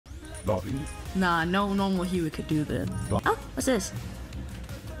Nah, no normal human could do this. Oh, what's this?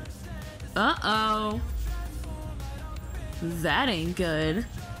 Uh-oh. That ain't good.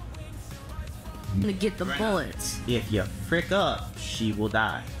 I'm gonna get the bullets. If you frick up, she will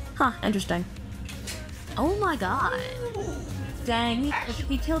die. Huh, interesting. Oh my god. Dang,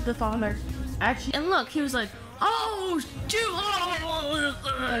 he killed the farmer. Actually, And look, he was like, oh, dude,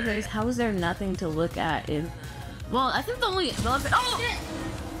 oh. Okay, how is there nothing to look at in... Well, I think the only... Oh!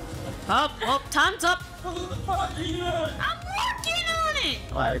 Oh, time's up. I'm working on it.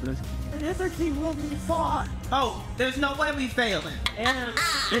 oh, there's no way we failing.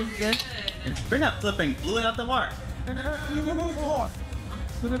 We're not flipping, blew it out the water.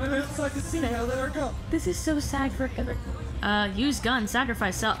 This is so sad for use gun,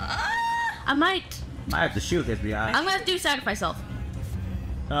 sacrifice self. I might have to shoot this guy. I'm gonna do sacrifice self.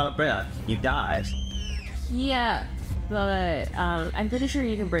 Bruh, you died. Yeah, but I'm pretty sure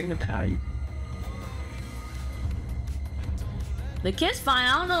you can bring him down. The kid's fine.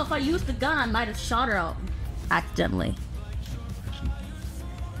 I don't know if I used the gun, I might have shot her out accidentally.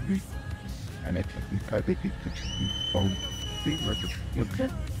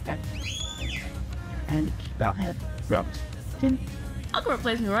 I'll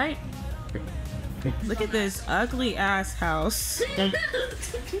replace me, right? Look at this ugly ass house.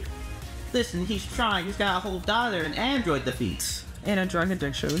 Listen, he's trying. He's got a whole daughter and android defeats. And a drug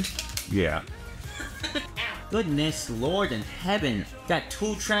addiction. Yeah. Goodness, Lord in heaven. Got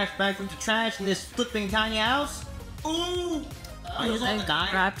 2 trash bags with the trash in this flipping tiny house? Ooh! I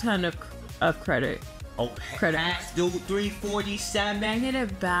Crap ton of credit. Oh, Credit. past due 347.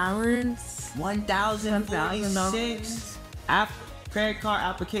 Negative balance. 1,046. Credit card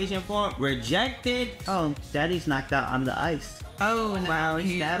application form rejected. Oh, Daddy's knocked out on the ice. Oh wow,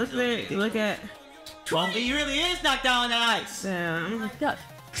 look at Well, he really is knocked out on the ice. them. God.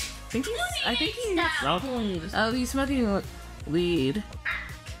 I think he's oh, he's smoking weed.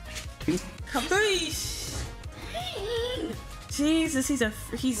 Jesus, he's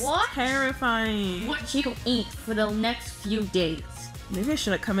What? terrifying. What he will eat for the next few days. Maybe I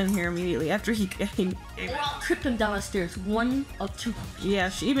should have come in here immediately after he We're all tripping down the stairs. 1 or 2. yeah,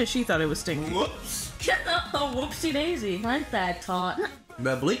 even she thought it was stinky. Whoops. Oh, whoopsie daisy. Like that, Todd.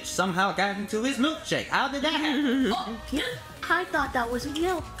 The bleach somehow got into his milkshake. How did that happen? Oh, I thought that was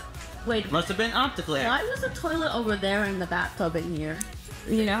milk. Wait, Must have been optically. why was the toilet over there and the bathtub in here?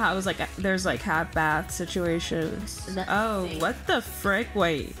 You know how it was like there's like half bath situations. That's Oh, insane. what the frick?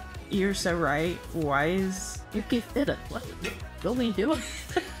 Wait, you're so right. Why is You can fit it. What are we doing?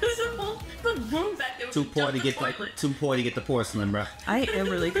 There's a whole room back there. Too poor to get the porcelain, bro. I am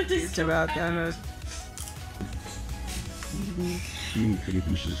really confused about that.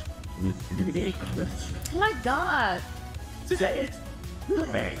 Oh my god.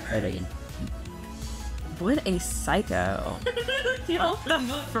 What a psycho.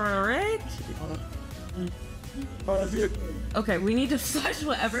 The frick? Okay, we need to flush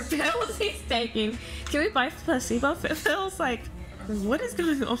whatever pills he's taking. Can we buy placebo pills? Like, what is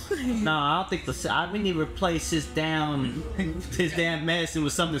going on? No, I don't think we need to replace his damn medicine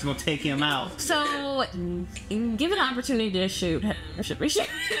with something that's gonna take him out. So, give an opportunity to shoot. Should we shoot?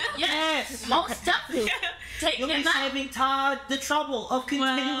 Yes! Most definitely. Take You're him out. saving Todd the trouble of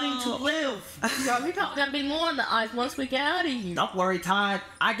continuing to live. We're probably gonna be more in the eyes once we get out of here. Don't worry, Todd.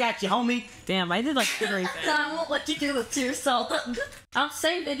 I got you, homie. Damn, I did like 3 things. I won't let you do this to yourself. I'm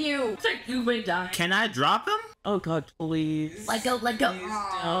saving you. You may die. Can I drop him? Oh god, please. Let go, let go.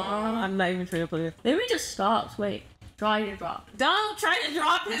 Oh, I'm not even trying to play it. Maybe it just stops. Wait. Try to drop. Don't try to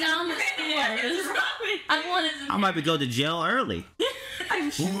drop it. Down the stairs. I wanted to. I might be going to jail early.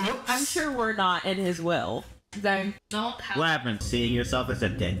 I'm sure we're not in his will. Then don't What happened? Seeing yourself as a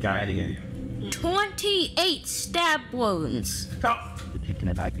dead guy again. 28 stab wounds.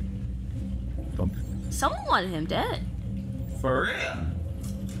 Someone wanted him dead. For real?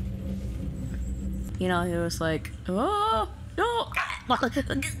 You know, he was like, oh, no.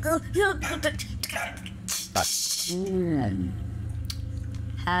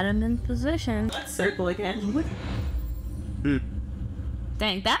 Had him in position. Let's circle again.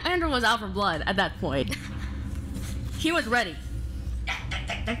 Dang, that Mandarin was out for blood at that point. He was ready.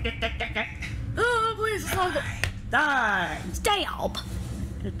 Oh, please, Die! stay up.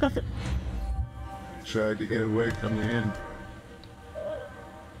 Tried to get away from the end.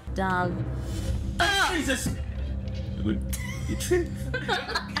 Dog. Jesus!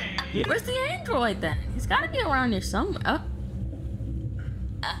 Where's the android then? He's gotta be around here somewhere.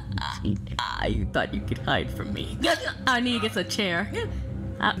 You thought you could hide from me. I need to get a chair.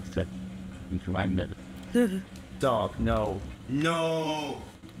 Dog, no. No!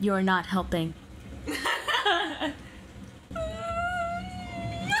 You're not helping.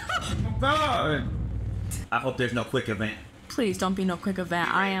 God. I hope there's no quick event. Please don't be no quick event.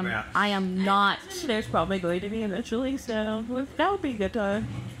 I am not. There's probably going to be eventually, so that would be a good time.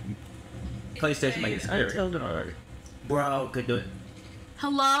 PlayStation makes it scary. Until dark. Bro, could do it.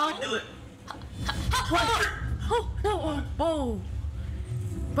 Hello? Do it. Oh, no. Oh.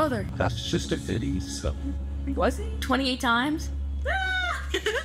 Brother. That's just a pity, so. Was he? 28 times?